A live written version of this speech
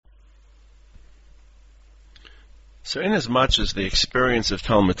So inasmuch as the experience of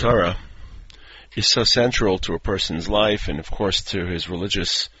Talmud Torah is so central to a person's life and, of course, to his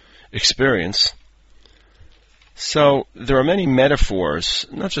religious experience, so there are many metaphors,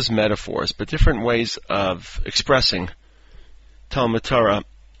 not just metaphors, but different ways of expressing Talmud Torah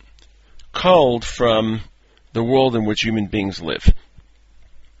culled from the world in which human beings live.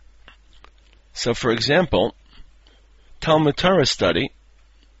 So, for example, Talmud Torah study,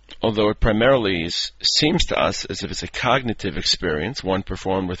 although it primarily seems to us as if it's a cognitive experience, one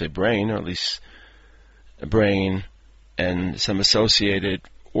performed with a brain, or at least a brain and some associated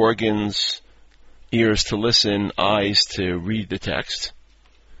organs, ears to listen, eyes to read the text,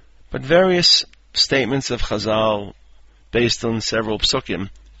 but various statements of Chazal based on several psukim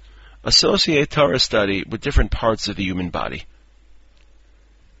associate Torah study with different parts of the human body.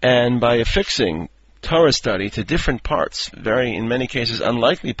 And by affixing Torah study to different parts, in many cases,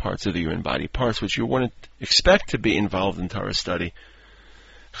 unlikely parts of the human body, parts which you wouldn't expect to be involved in Torah study,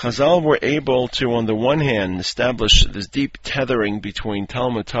 Chazal were able to, on the one hand, establish this deep tethering between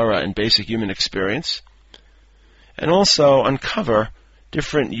Talmud Torah and basic human experience, and also uncover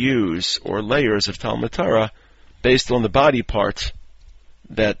different hues or layers of Talmud Torah based on the body part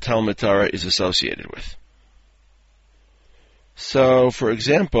that Talmud Torah is associated with. So, for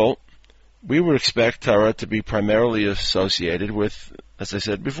example, we would expect Torah to be primarily associated with, as I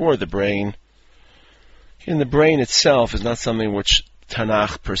said before, the brain. And the brain itself is not something which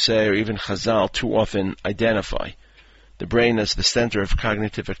Tanakh per se or even Chazal too often identify. The brain as the center of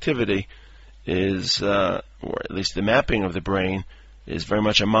cognitive activity is, or at least the mapping of the brain, is very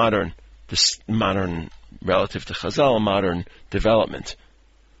much a modern relative to Chazal, a modern development.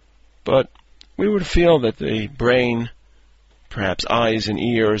 But we would feel that the brain, perhaps eyes and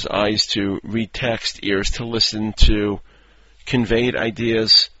ears, eyes to read text, ears to listen to conveyed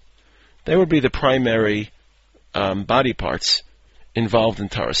ideas, they would be the primary body parts involved in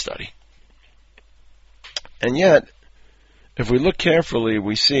Torah study. And yet, if we look carefully,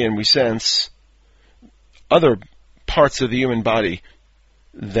 we see and we sense other parts of the human body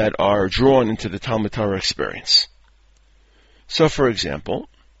that are drawn into the Talmud Torah experience. So, for example,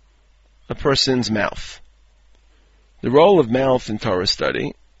 a person's mouth. The role of mouth in Torah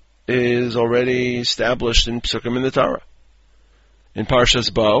study is already established in Psukim in the Torah. In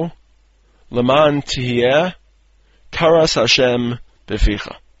Parshas Bo, Leman Tihiyeh Taras Hashem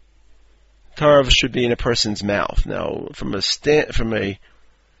Beficha. Torah should be in a person's mouth. Now, from a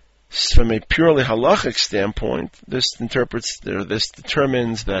purely halachic standpoint, this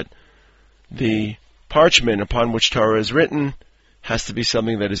determines that the parchment upon which Torah is written has to be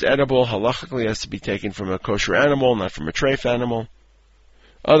something that is edible. Halachically, has to be taken from a kosher animal, not from a treif animal.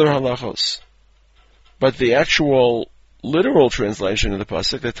 Other halachos. But the actual literal translation of the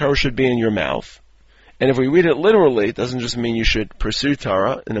pasuk, that Torah should be in your mouth. And if we read it literally, it doesn't just mean you should pursue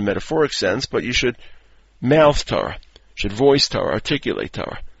Torah in a metaphoric sense, but you should mouth Torah, should voice Torah, articulate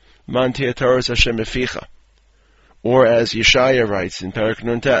Torah. Man tia Torah Hashem meficha. Or as Yeshaya writes in Perek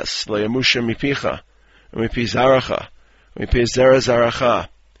Nun Tes, Le'yamusha mipicha, mipi zaracha, mipi zera zaracha,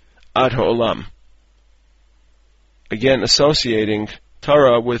 ad ha'olam. Again, associating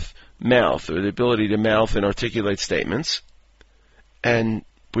Torah with mouth, or the ability to mouth and articulate statements. And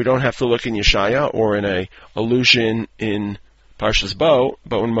we don't have to look in Yeshaya or in a allusion in Parshas Bo,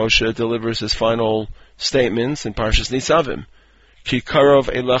 but when Moshe delivers his final statements in Parshas Nitzavim, Ki karov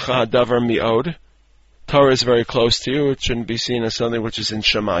elecha hadavar mi'od, Torah is very close to you, it shouldn't be seen as something which is in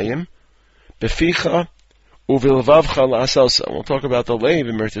Shemayim, Beficha uvilvavcha la'asosa. We'll talk about the Lev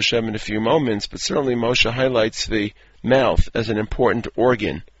in Mirta Hashem in a few moments, but certainly Moshe highlights the mouth as an important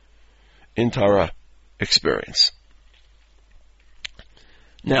organ in Torah experience.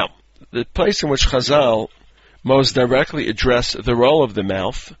 Now, the place in which Chazal most directly address the role of the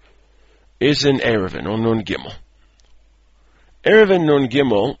mouth is in Eruvin, or Nun Gimel. Eruvin Nun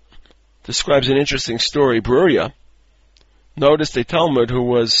Gimel describes an interesting story. Bruria noticed a Talmud who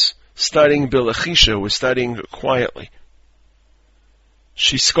was studying Bilachisha, who was studying quietly.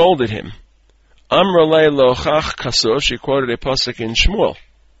 She scolded him. Amrale lochach kasos, she quoted a pasuk in Shmuel.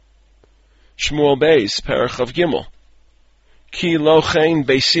 Shmuel Beis, Perach of Gimel. Ki lochein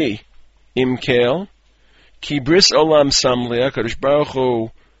beisi imkel, ki bris olam samlia, Kadosh Baruch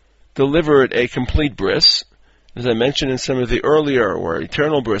Hu delivered a complete bris. As I mentioned in some of the earlier, or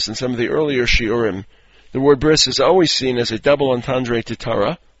eternal bris, in some of the earlier shiurim, the word bris is always seen as a double entendre to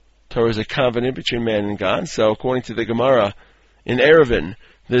Torah. Torah is a covenant between man and God. So according to the Gemara in Eruvin,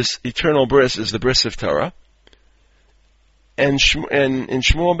 this eternal bris is the bris of Torah. And in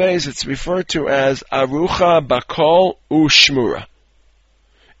Shmuel Beis, it's referred to as Arucha Bakol Ushmura.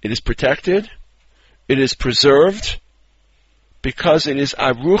 It is protected, it is preserved, because it is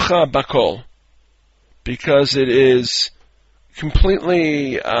arucha bakol, because it is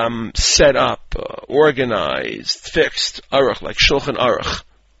completely set up, organized, fixed, aruch, like Shulchan Aruch.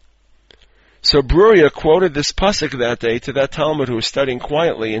 So Bruria quoted this pasuk that day to that Talmud who was studying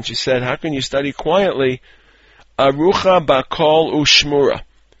quietly, and she said, how can you study quietly? Arucha bakol ushmura.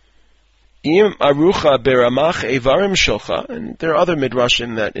 Im arucha beramach evarim shulcha, and there are other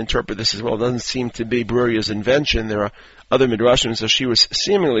midrashim that interpret this as well. It doesn't seem to be Bruria's invention. There are other midrashim, so she was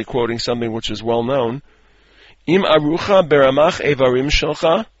seemingly quoting something which is well known. Im arucha beramach evarim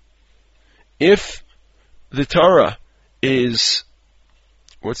shulcha. If the Torah is,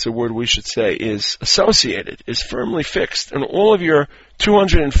 what's the word we should say, is associated, is firmly fixed in all of your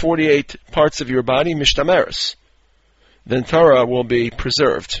 248 parts of your body, mishtameres, then Torah will be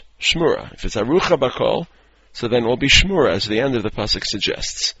preserved. Shmura. If it's arucha bakol, so then it will be shmura, as the end of the pasuk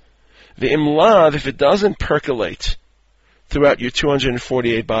suggests. The imlav, if it doesn't percolate throughout your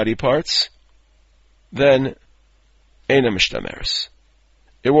 248 body parts, then eina mishtameres.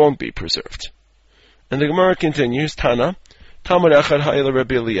 It won't be preserved. And the Gemara continues, Tana, Talmud echad ha'ila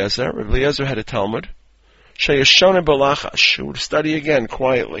Rabbi Eliezer. Rabbi Eliezer had a Talmud, sheyeshona b'lachash, who would study again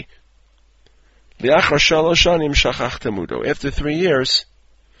quietly. Liachar shalosh shanim shachach tamudo. After 3 years,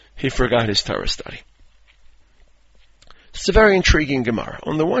 he forgot his Torah study. It's a very intriguing Gemara.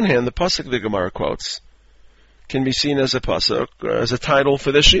 On the one hand, the pasuk the Gemara quotes can be seen as a pasuk, as a title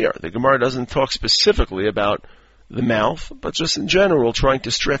for this year. The Gemara doesn't talk specifically about the mouth, but just in general, trying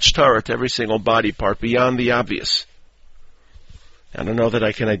to stretch Torah to every single body part beyond the obvious. I don't know that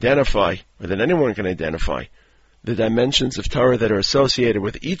I can identify, or that anyone can identify, the dimensions of Torah that are associated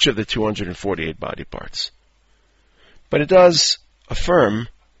with each of the 248 body parts. But it does affirm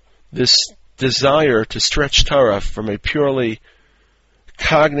this desire to stretch Torah from a purely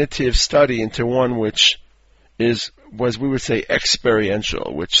cognitive study into one which is, as we would say,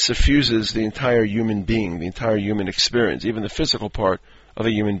 experiential, which suffuses the entire human being, the entire human experience, even the physical part of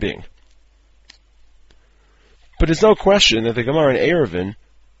a human being. But there's no question that the Gemara in Eruvin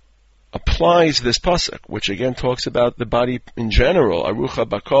applies this pasuk, which again talks about the body in general, arucha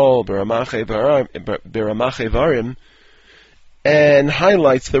bakol, beramach evarim, and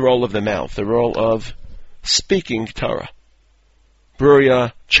highlights the role of the mouth, the role of speaking Torah.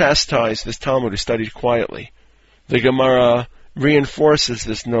 Bruria chastised this Talmud who studied quietly. The Gemara reinforces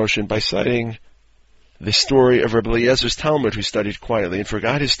this notion by citing the story of Rabbi Eliezer's Talmud who studied quietly and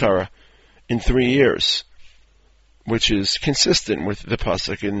forgot his Torah in 3 years, which is consistent with the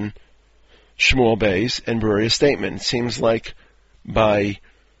pasuk in Shmuel Beis and Bruria's statement. It seems like by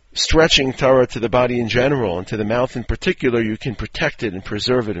stretching Torah to the body in general and to the mouth in particular, you can protect it and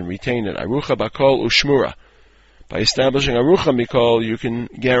preserve it and retain it. Arucha bakol ushmura. By establishing arucha mikol, you can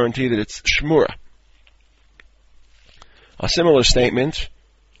guarantee that it's shmura. A similar statement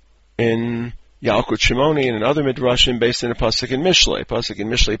in Yalkut Shimoni and another midrashim based in a pasuk in Mishlei. Pasuk in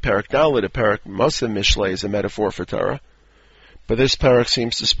Mishlei, Parak Dalet, a parak most of Mishlei is a metaphor for Torah. But this parak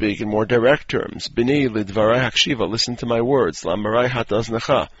seems to speak in more direct terms. Bini lidvarai hakshiva, listen to my words. La'marai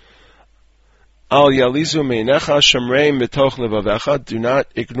hataznecha. Al yalizu meinecha shamreim betoch levavecha. Do not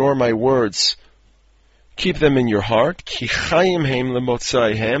ignore my words. Keep them in your heart. Ki chayim heim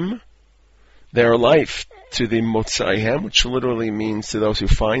lemotzaihem. They are life to the motzaihem, which literally means to those who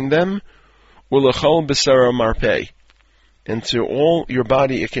find them. Ulachol b'sara marpei. And to all your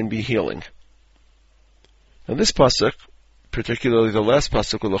body it can be healing. Now this pasuk, particularly the last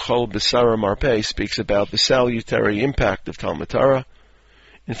pasuk, Ulachol b'sara marpei, speaks about the salutary impact of Talmud Torah.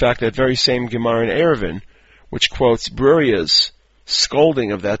 In fact, that very same Gemara in Eruvin, which quotes Bruria's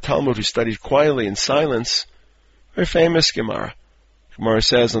scolding of that Talmud who studied quietly in silence, very famous Gemara. Gemara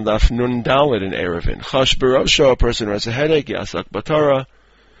says on Daf Nun Dalet in Eruvin, Chash b'rosho, a person who has a headache, Yasak b'Torah.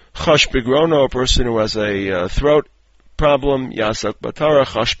 Chash b'grono, a person who has a throat problem, Yasak b'Torah.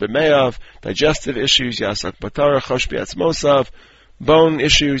 Chash b'meyav, digestive issues, Yasak b'Torah. Chash b'atzmosav, bone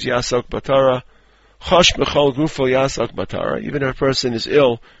issues, Yasak b'Torah. Chash b'chol gufo, Yasak b'Torah. Even if a person is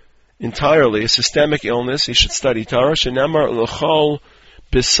ill entirely, a systemic illness, he should study Torah. Shenamar l'chol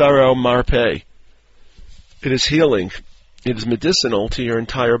b'saro marpei. It is healing. It is medicinal to your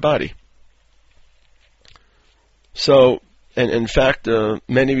entire body. So, and in fact,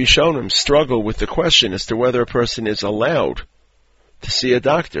 many Rishonim struggle with the question as to whether a person is allowed to see a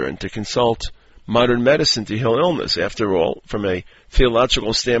doctor and to consult modern medicine to heal illness. After all, from a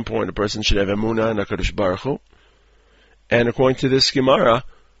theological standpoint, a person should have emunah in HaKadosh Baruch Hu. And according to this Gemara,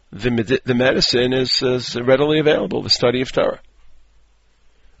 the medicine is readily available, the study of Torah.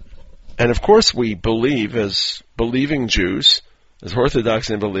 And of course we believe, as believing Jews, as Orthodox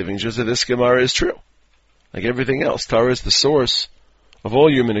and believing Jews, that this Gemara is true. Like everything else, Torah is the source of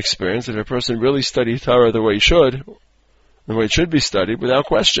all human experience. If a person really studied Torah the way he should, the way it should be studied, without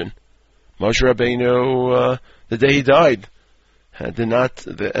question, Moshe Rabbeinu, the day he died, did not,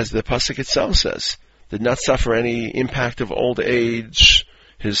 as the pasuk itself says, did not suffer any impact of old age.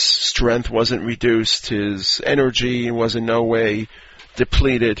 His strength wasn't reduced. His energy was in no way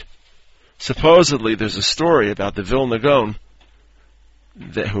depleted. Supposedly, there's a story about the Vilna Gaon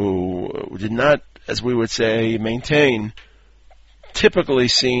who did not, as we would say, maintain typically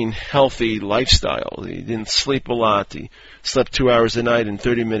seen healthy lifestyle. He didn't sleep a lot. He slept 2 hours a night in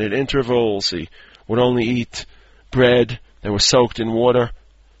 30-minute intervals. He would only eat bread that was soaked in water.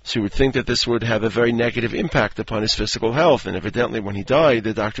 So you would think that this would have a very negative impact upon his physical health. And evidently when he died,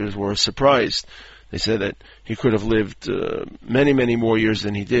 the doctors were surprised. They said that he could have lived many, many more years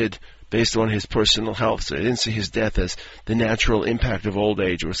than he did based on his personal health. So they didn't see his death as the natural impact of old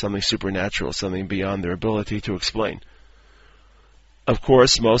age or something supernatural, something beyond their ability to explain. Of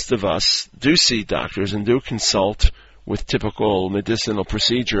course, most of us do see doctors and do consult with typical medicinal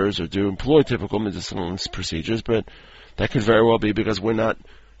procedures or do employ typical medicinal procedures, but that could very well be because we're not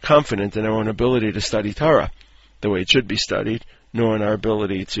confident in our own ability to study Torah the way it should be studied, nor in our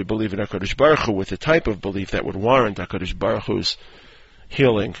ability to believe in HaKadosh Baruch Hu with the type of belief that would warrant HaKadosh Baruch Hu's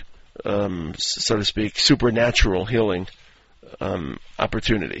healing, so to speak, supernatural healing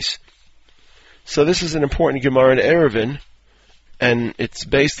opportunities. So this is an important Gemara in Eruvin, and it's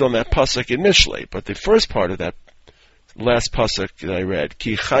based on that pasuk in Mishlei. But the first part of that last pasuk that I read,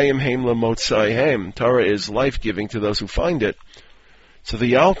 Ki chayim heim lamotzaihem, Torah is life-giving to those who find it. So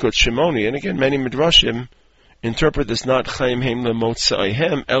the Yalkut Shimoni, and again many midrashim, interpret this not chayim heim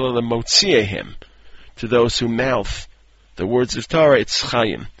lamotzaihem, ela lamotzieihem, to those who mouth the words of Torah, it's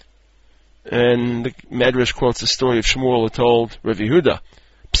chayim. And the Medrash quotes the story of Shmuel who told Rav Yehuda,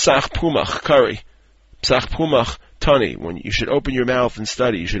 Psach Pumach Kari, Psach Pumach Tani, when you should open your mouth and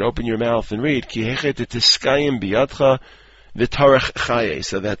study, you should open your mouth and read, Ki hechet etiskayim biyadcha v'tarach chaye,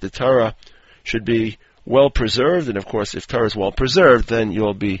 so that the Torah should be well preserved, and of course if Torah is well preserved, then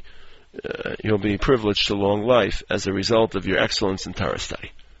you'll be privileged to long life as a result of your excellence in Torah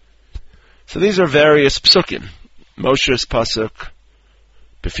study. So these are various psukim. Moshe's pasuk,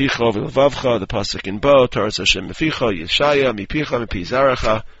 Beficha v'levavcha, the pasuk in Bo, Torah Hashem Beficha, Yeshaya, Mipicha, Mipi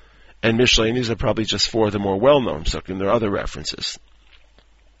Zaracha, and Mishlei, and these are probably just four of the more well-known psukim. There are other references.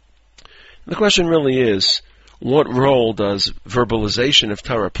 The question really is, what role does verbalization of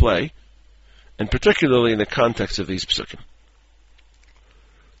Torah play, and particularly in the context of these psukim?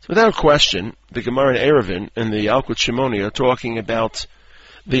 So without question, the Gemara in Eruvin and the Yalkut Shimoni are talking about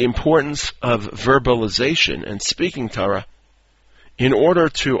the importance of verbalization and speaking Torah in order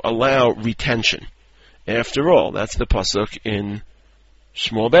to allow retention. After all, that's the pasuk in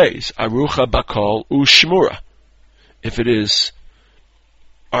Shmuel Beis, Arucha Bakol Ushmura. If it is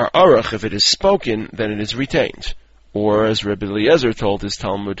aruch, if it is spoken, then it is retained. Or as Rabbi Eliezer told his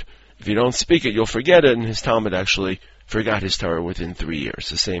Talmud, if you don't speak it, you'll forget it, and his Talmud actually forgot his Torah within 3 years.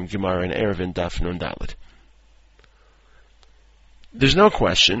 The same Gemara in Eruvin, Daf Nun Dalet. There's no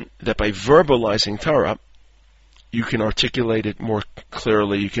question that by verbalizing Torah, you can articulate it more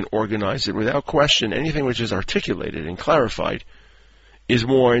clearly, you can organize it. Without question, anything which is articulated and clarified is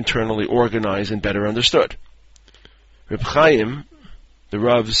more internally organized and better understood. Reb Chaim, the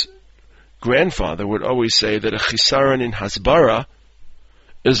Rav's grandfather, would always say that a chisaron in hasbara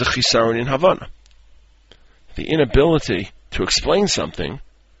is a chisaron in havana. The inability to explain something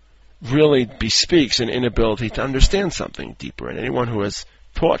really bespeaks an inability to understand something deeper. And anyone who has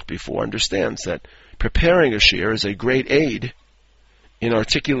taught before understands that preparing a shiur is a great aid in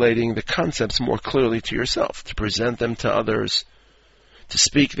articulating the concepts more clearly to yourself. To present them to others, to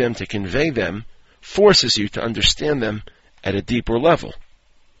speak them, to convey them, forces you to understand them at a deeper level.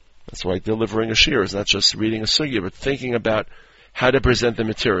 That's why delivering a shiur is not just reading a sugya, but thinking about how to present the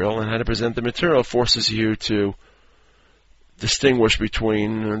material, and how to present the material forces you to distinguish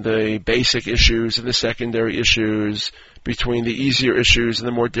between the basic issues and the secondary issues, between the easier issues and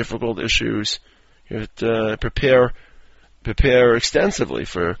the more difficult issues. You have to prepare extensively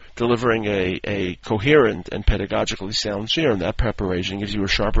for delivering a coherent and pedagogically sound shiur, and that preparation gives you a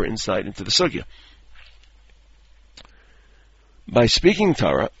sharper insight into the sugya. By speaking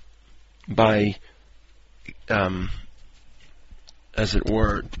Torah, by as it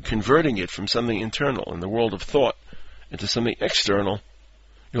were, converting it from something internal in the world of thought into something external,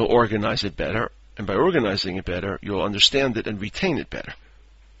 you'll organize it better, and by organizing it better, you'll understand it and retain it better.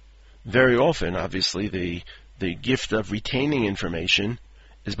 Very often, obviously, the gift of retaining information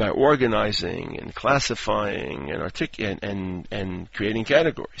is by organizing and classifying and creating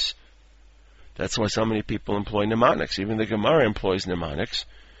categories. That's why so many people employ mnemonics. Even the Gemara employs mnemonics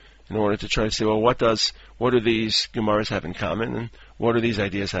in order to try to say, well, what do these Gemaras have in common, and what do these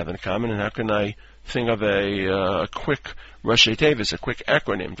ideas have in common, and how can I think of a quick Rashi Tevis, a quick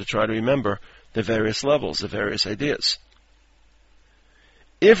acronym to try to remember the various levels, the various ideas.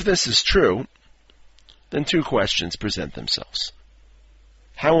 If this is true, then two questions present themselves.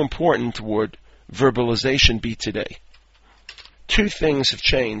 How important would verbalization be today? Two things have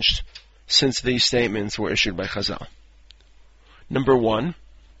changed since these statements were issued by Chazal. Number one,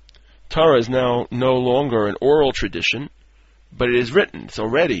 Torah is now no longer an oral tradition, but it is written. It's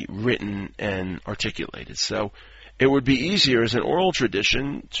already written and articulated. So it would be easier as an oral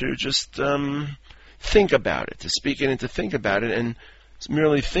tradition to just think about it, to speak it and to think about it, and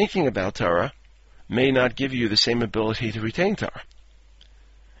merely thinking about Torah may not give you the same ability to retain Torah.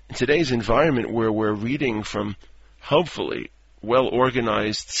 In today's environment where we're reading from, hopefully,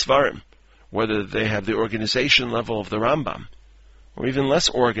 well-organized Svarim, whether they have the organization level of the Rambam, or even less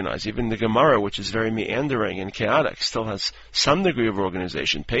organized, even the Gemara, which is very meandering and chaotic, still has some degree of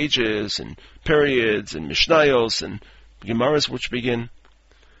organization, pages and periods and Mishnayos and Gemaras which begin.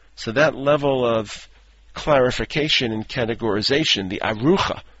 So that level of clarification and categorization, the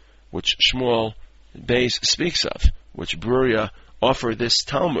Arucha, which Shmuel Beis speaks of, which Bruria offered this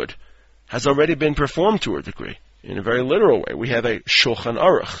Talmud, has already been performed to a degree, in a very literal way. We have a Shulchan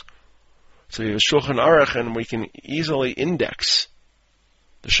Aruch. So we have a Shulchan Aruch, and we can easily index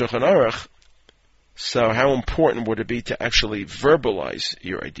the Shulchan Aruch. So how important would it be to actually verbalize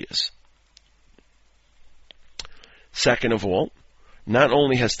your ideas? Second of all, not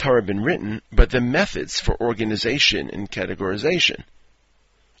only has Torah been written, but the methods for organization and categorization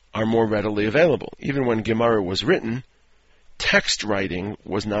are more readily available. Even when Gemara was written, text writing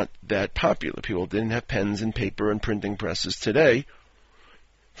was not that popular. People didn't have pens and paper and printing presses today.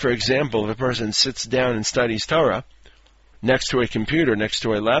 For example, if a person sits down and studies Torah next to a computer, next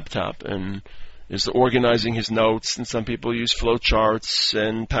to a laptop, and is organizing his notes, and some people use flowcharts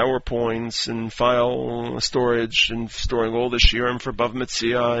and PowerPoints and file storage and storing all the shiurim for Bav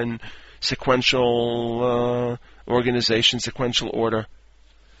Metzia and sequential organization, sequential order,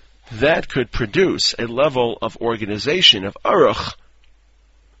 that could produce a level of organization, of aruch,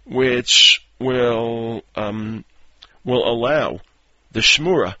 which will allow the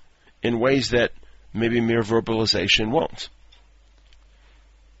shmura in ways that maybe mere verbalization won't.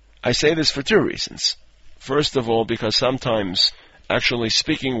 I say this for two reasons. First of all, because sometimes actually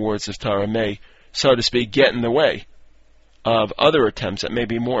speaking words of Torah may, so to speak, get in the way of other attempts that may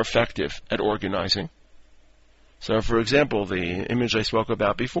be more effective at organizing. So, for example, the image I spoke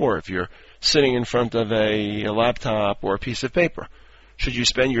about before, if you're sitting in front of a laptop or a piece of paper, should you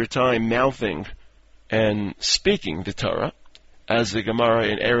spend your time mouthing and speaking the Torah, as the Gemara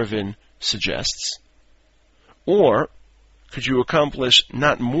in Eruvin suggests? Or could you accomplish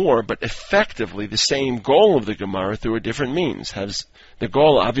not more, but effectively the same goal of the Gemara through a different means? The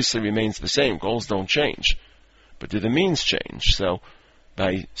goal obviously remains the same. Goals don't change. But do the means change? So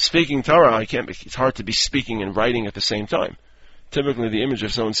by speaking Torah, it's hard to be speaking and writing at the same time. Typically the image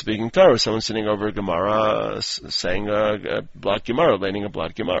of someone speaking Torah is someone sitting over a Gemara, saying a blot Gemara, learning a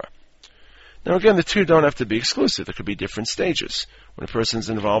blot Gemara. Now again, the two don't have to be exclusive. There could be different stages. When a person's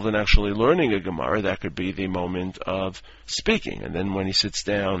involved in actually learning a Gemara, that could be the moment of speaking. And then when he sits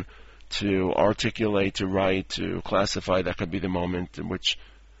down to articulate, to write, to classify, that could be the moment in which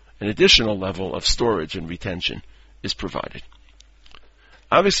an additional level of storage and retention is provided.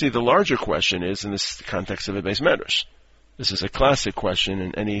 Obviously, the larger question is, in this context of a Beis Medrash, this is a classic question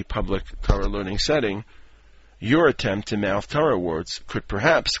in any public Torah learning setting, your attempt to mouth Torah words could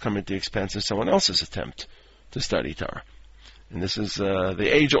perhaps come at the expense of someone else's attempt to study Torah. And this is the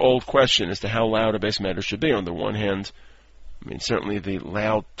age-old question as to how loud a Beis Medrash should be. On the one hand, certainly the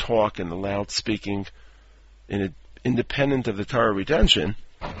loud talk and the loud speaking, independent of the Torah retention,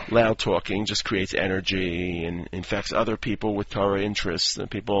 loud talking just creates energy and infects other people with Torah interests.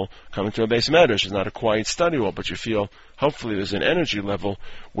 And people coming to a Beis Medrash is not a quiet study hall, but you feel, hopefully, there's an energy level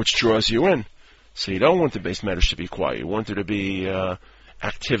which draws you in. So you don't want the Beis Medrash to be quiet. You want there to be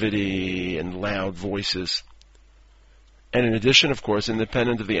activity and loud voices. And in addition, of course,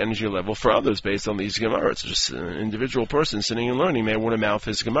 independent of the energy level for others based on these Gemaras. Just an individual person sitting and learning may want to mouth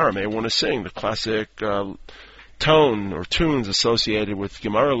his Gemara, may want to sing the classic tone or tunes associated with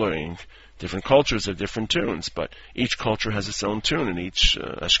Gemara learning. Different cultures have different tunes, but each culture has its own tune, and each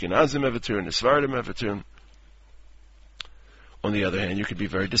Ashkenazim have a tune, the Sephardim have a tune. On the other hand, you could be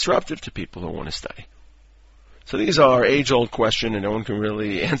very disruptive to people who want to study. So these are age-old questions, and no one can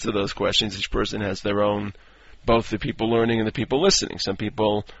really answer those questions. Each person has their own both the people learning and the people listening. Some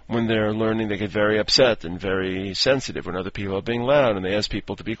people, when they're learning, they get very upset and very sensitive when other people are being loud, and they ask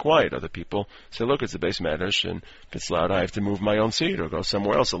people to be quiet. Other people say, look, it's a base medrash, and if it's loud, I have to move my own seat or go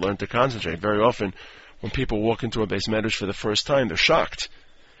somewhere else to learn to concentrate. Very often, when people walk into a base medrash for the first time, they're shocked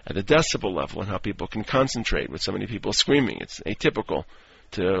at the decibel level and how people can concentrate with so many people screaming. It's atypical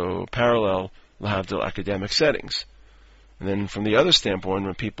to parallel lahavdil academic settings. And then from the other standpoint,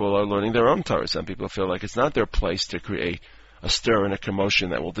 when people are learning their own Torah, some people feel like it's not their place to create a stir and a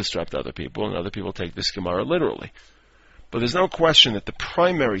commotion that will disrupt other people, and other people take this Gemara literally. But there's no question that the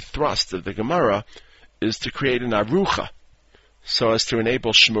primary thrust of the Gemara is to create an arucha, so as to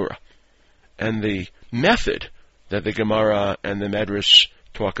enable shmura. And the method that the Gemara and the Medrash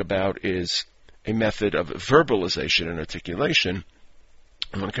talk about is a method of verbalization and articulation.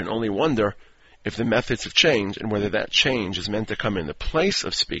 And one can only wonder if the methods have changed, and whether that change is meant to come in the place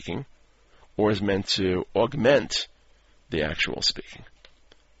of speaking, or is meant to augment the actual speaking.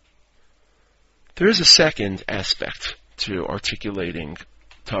 There is a second aspect to articulating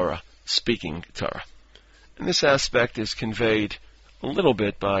Torah, speaking Torah. And this aspect is conveyed a little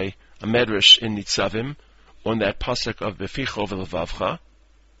bit by a medrash in Nitzavim on that pasuk of Beficho v'levavcha.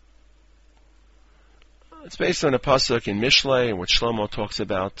 It's based on a pasuk in Mishlei in which Shlomo talks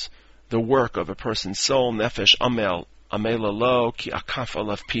about the work of a person's soul, nefesh amel, amela lo, ki akaf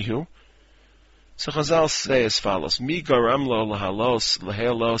alav pihu. So Chazal say as follows: Mi garam lo lahalos,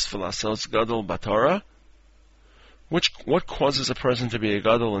 lahalos v'lasos gadol baTorah. What causes a person to be a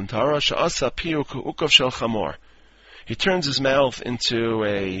gadol in Torah? Sha'asa pihu ku'ukav shel chamor. He turns his mouth into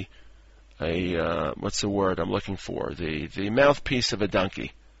a what's the word I'm looking for? The mouthpiece of a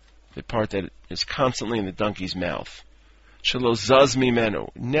donkey, the part that is constantly in the donkey's mouth. Shelo zaz mimenu,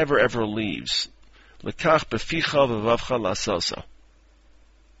 never ever leaves. Lekach beficha v'vavcha lasoso.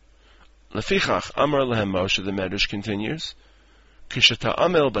 Lefichach amar lehem Moshe, the Medrash continues, Kishata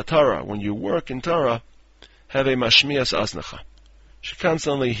amel b'Torah, when you work in Torah, have a mashmias aznacha. You should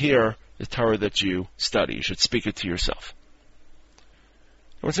constantly hear the Torah that you study. You should speak it to yourself.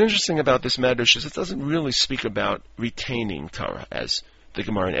 And what's interesting about this Medrash is it doesn't really speak about retaining Torah, as the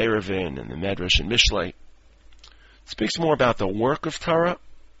Gemara in Eruvin and the Medrash in Mishlei. It speaks more about the work of Torah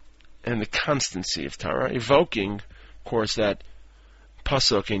and the constancy of Torah, evoking, of course, that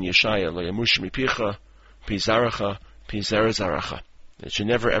pasuk in Yeshaya, le'yamush mipicha, pizaracha, pizarazaracha. It should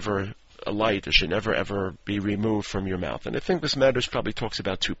never ever alight, it should never ever be removed from your mouth. And I think this Medrash probably talks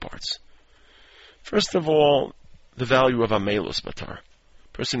about two parts. First of all, the value of amelus b'Torah.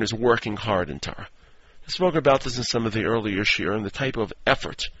 A person is working hard in Torah. I spoke about this in some of the earlier shir, and the type of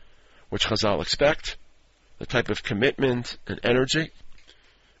effort which Chazal expect, the type of commitment and energy.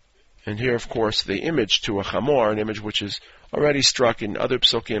 And here, of course, the image to a chamor, an image which is already struck in other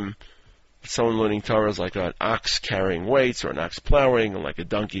psukim. Someone learning Torah is like an ox carrying weights, or an ox plowing, or like a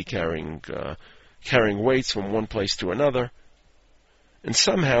donkey carrying weights from one place to another. And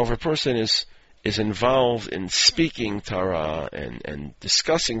somehow, if a person is involved in speaking Torah and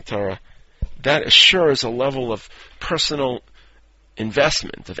discussing Torah, that assures a level of personal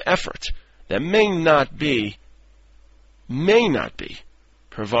investment, of effort, that may not be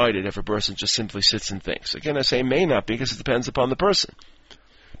provided if a person just simply sits and thinks. Again, I say may not be because it depends upon the person.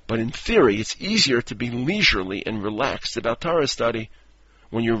 But in theory, it's easier to be leisurely and relaxed about Torah study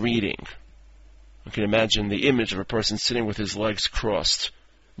when you're reading. You can imagine the image of a person sitting with his legs crossed,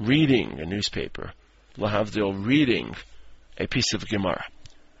 reading a newspaper, lahavdil, reading a piece of Gemara.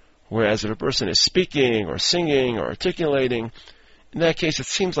 Whereas if a person is speaking or singing or articulating, in that case it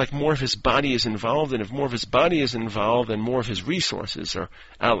seems like more of his body is involved, and if more of his body is involved, then more of his resources are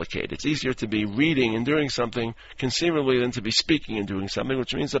allocated. It's easier to be reading and doing something conceivably than to be speaking and doing something,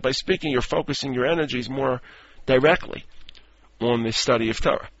 which means that by speaking you're focusing your energies more directly on the study of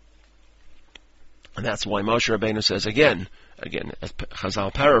Torah. And that's why Moshe Rabbeinu says again, as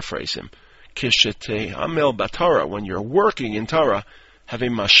Chazal paraphrase him, Kishete Amel Batorah, when you're working in Torah, have a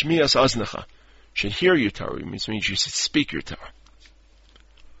mashmias aznecha, should hear your Torah, it means you should speak your Torah.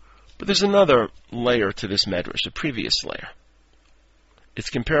 But there's another layer to this medrash, the previous layer.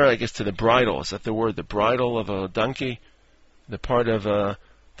 It's compared, I guess, to the bridle. Is that the word? The bridle of a donkey? The part of a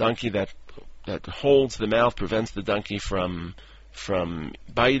donkey that holds the mouth, prevents the donkey from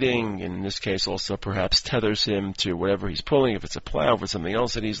biting, and in this case also perhaps tethers him to whatever he's pulling, if it's a plow, if it's something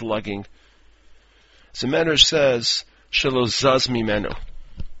else that he's lugging. So Medrash says, Shelo zaz mimenu.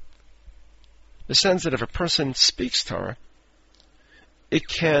 The sense that if a person speaks Torah, it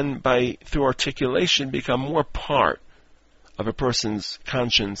can, through articulation, become more part of a person's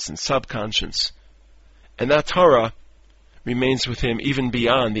conscience and subconscious. And that Torah remains with him even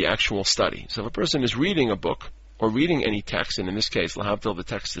beyond the actual study. So if a person is reading a book, or reading any text, and in this case, lahavdil, the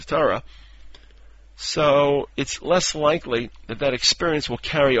text of Torah, so it's less likely that that experience will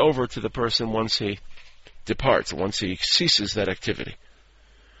carry over to the person once he departs, once he ceases that activity.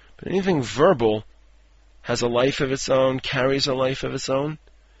 But anything verbal has a life of its own, carries a life of its own,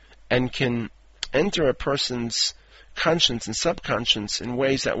 and can enter a person's conscience and subconscious in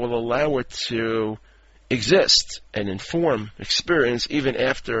ways that will allow it to exist and inform experience even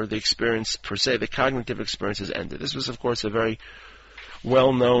after the experience, per se, the cognitive experience has ended. This was, of course, a very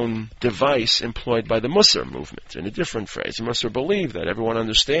well-known device employed by the Musar movement in a different phrase. The Musar believed that everyone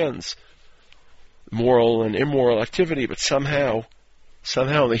understands moral and immoral activity, but somehow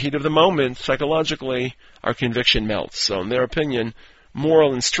in the heat of the moment, psychologically, our conviction melts. So in their opinion,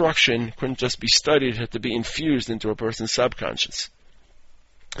 moral instruction couldn't just be studied, it had to be infused into a person's subconscious.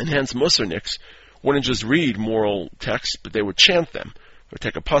 And hence Musarniks wouldn't just read moral texts, but they would chant them. Or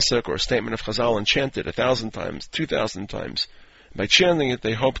take a pasuk or a statement of Chazal and chant it 1,000 times, 2,000 times. By chanting it,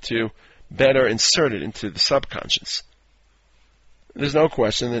 they hope to better insert it into the subconscious. There's no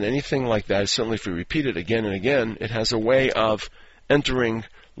question that anything like that, certainly if we repeat it again and again, it has a way of entering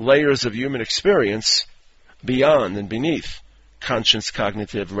layers of human experience beyond and beneath conscious,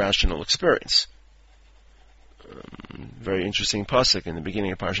 cognitive, rational experience. Very interesting pasuk in the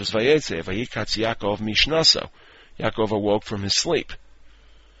beginning of Parshas Vayetze, Vayikatz Yaakov Mishnaso. Yaakov awoke from his sleep.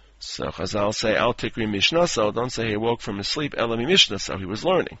 So Chazal say, Al Tikri Mishnaso, don't say he awoke from his sleep, Ela Mishnaso, he was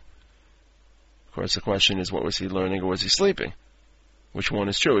learning. Of course, the question is, what was he learning or was he sleeping? Which one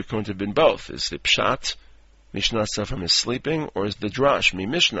is true? It couldn't have been both. Is the Pshat Mishnasa from his sleeping, or is the Drash Mi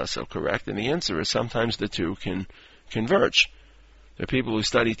Mishnasa correct? And the answer is sometimes the two can converge. There are people who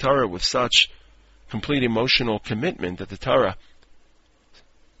study Torah with such complete emotional commitment that the Torah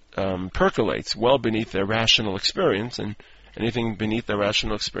percolates well beneath their rational experience, and anything beneath their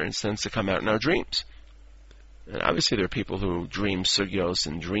rational experience tends to come out in our dreams. And obviously there are people who dream sugyos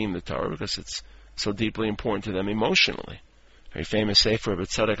and dream the Torah because it's so deeply important to them emotionally. Very famous sefer of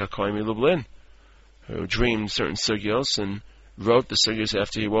Tzadok HaKohen Lublin, who dreamed certain sugyos and wrote the sugyos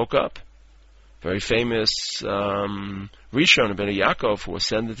after he woke up. Very famous Rishon ben Yaakov, who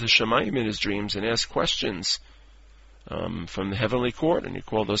ascended to Shemayim in his dreams and asked questions from the heavenly court, and he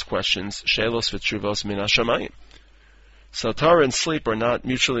called those questions Shelos v'Tshuvos min HaShamayim. So Torah and sleep are not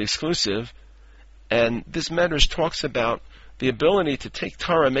mutually exclusive, and this Medrash talks about the ability to take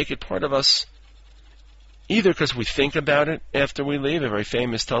Torah and make it part of us, either because we think about it after we leave, a very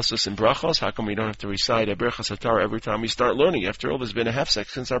famous Tosfos in Brachos. How come we don't have to recite a Birchas HaTorah every time we start learning? After all, there's been a half-sec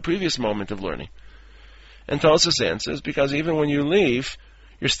since our previous moment of learning. And Tosfos answers, because even when you leave,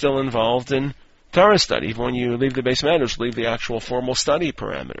 you're still involved in Torah study. Even when you leave the Beis Medrash, leave the actual formal study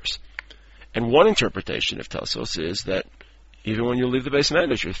parameters. And one interpretation of Tosfos is that even when you leave the Beis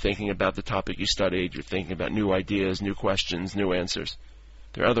Medrash, you're thinking about the topic you studied, you're thinking about new ideas, new questions, new answers.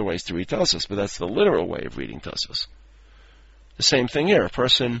 There are other ways to read Tosfos, but that's the literal way of reading Tosfos. The same thing here. A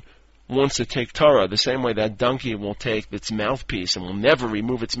person wants to take Torah the same way that donkey will take its mouthpiece and will never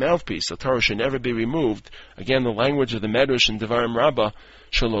remove its mouthpiece. So Torah should never be removed. Again, the language of the Medrash and Devarim Rabbah,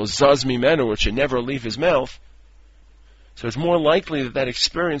 shelo zaz mimenu, it should never leave his mouth. So it's more likely that that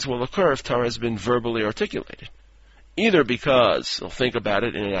experience will occur if Torah has been verbally articulated. Either because he'll think about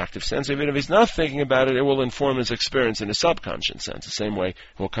it in an active sense, even if he's not thinking about it, it will inform his experience in a subconscious sense, the same way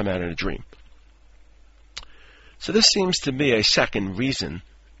it will come out in a dream. So this seems to be a second reason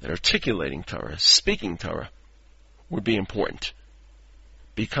that articulating Torah, speaking Torah, would be important,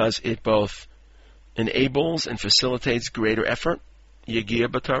 because it both enables and facilitates greater effort, Yegiya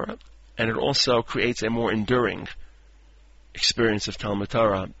b'Torah, and it also creates a more enduring experience of Talmud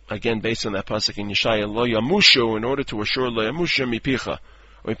Torah, again based on that pasuk in Yeshaya, Lo Yamushu, in order to assure Lo Yamushu mipicha,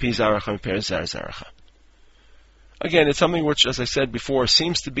 or mipi zaracha, miper zaracha. Again, it's something which, as I said before,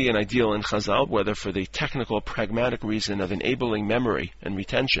 seems to be an ideal in Chazal, whether for the technical, pragmatic reason of enabling memory and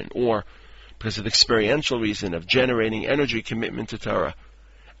retention, or because of the experiential reason of generating energy commitment to Torah,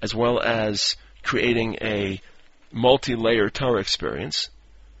 as well as creating a multi-layer Torah experience.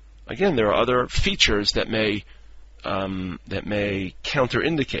 Again, there are other features that may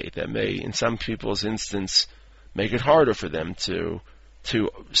counter-indicate, that may, in some people's instance, make it harder for them to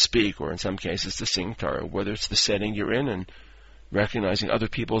speak, or in some cases to sing Torah, whether it's the setting you're in and recognizing other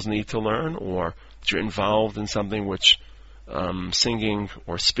people's need to learn, or that you're involved in something which singing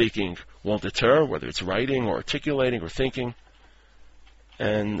or speaking won't deter, whether it's writing or articulating or thinking.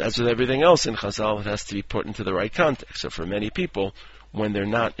 And as with everything else in Chazal, it has to be put into the right context. So for many people, when they're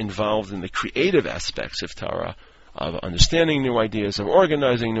not involved in the creative aspects of Torah, of understanding new ideas, of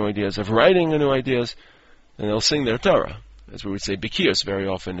organizing new ideas, of writing new ideas, then they'll sing their Torah. as we would say, Bikiyos very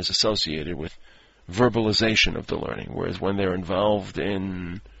often is associated with verbalization of the learning, whereas when they're involved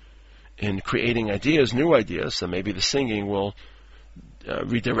in creating ideas, new ideas, so maybe the singing will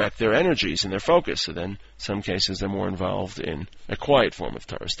redirect their energies and their focus. So then, in some cases, they're more involved in a quiet form of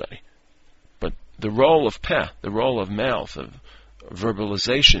Torah study. But the role of peh, the role of mouth, of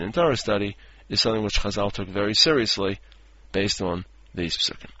verbalization in Torah study, is something which Chazal took very seriously based on these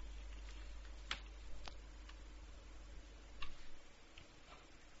psukim.